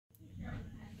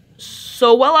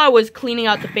So while I was cleaning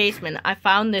out the basement, I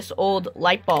found this old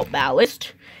light bulb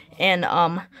ballast. And,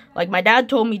 like, my dad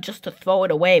told me just to throw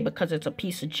it away because it's a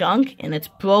piece of junk and it's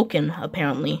broken,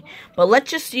 apparently. But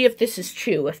let's just see if this is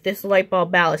true, if this light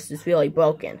bulb ballast is really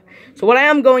broken. So what I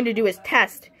am going to do is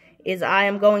test, is I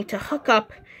am going to hook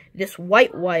up this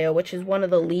white wire, which is one of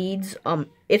the leads.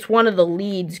 It's one of the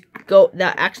leads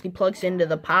that actually plugs into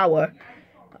the power.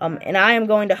 And I am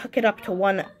going to hook it up to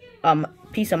one,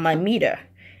 piece of my meter.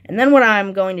 And then what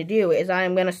I'm going to do is I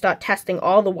am going to start testing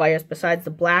all the wires besides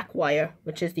the black wire,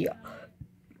 which is the...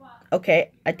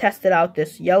 Okay, I tested out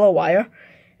this yellow wire.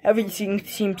 Everything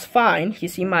seems fine. You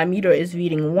see my meter is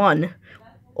reading 1.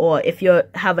 Or if you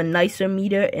have a nicer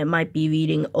meter, it might be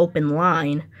reading open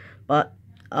line. But,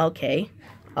 okay.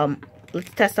 Let's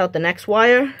test out the next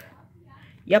wire.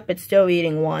 Yep, it's still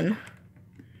reading 1.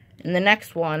 And the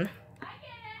next one,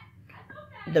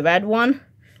 the red one,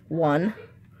 1.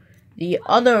 The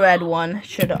other red one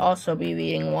should also be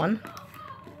reading 1.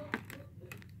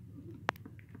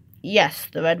 Yes,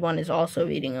 the red one is also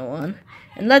reading a 1.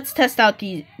 And let's test out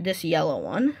this yellow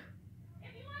one.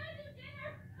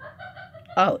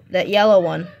 Oh, that yellow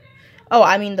one. Oh,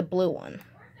 I mean the blue one.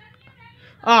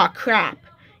 Oh, crap.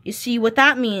 You see, what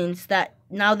that means, that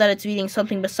now that it's reading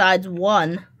something besides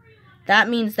 1, that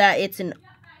means that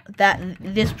that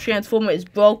this transformer is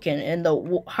broken in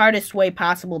the hardest way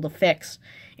possible to fix.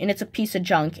 And it's a piece of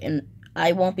junk, and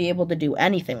I won't be able to do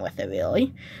anything with it,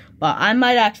 really. But I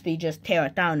might actually just tear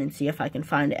it down and see if I can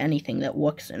find anything that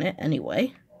works in it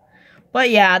anyway. But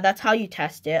yeah, that's how you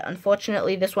test it.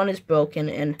 Unfortunately, this one is broken,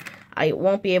 and I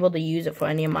won't be able to use it for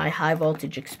any of my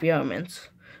high-voltage experiments.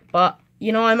 But,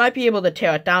 you know, I might be able to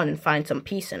tear it down and find some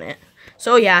peace in it.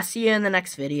 So yeah, see you in the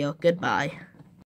next video. Goodbye.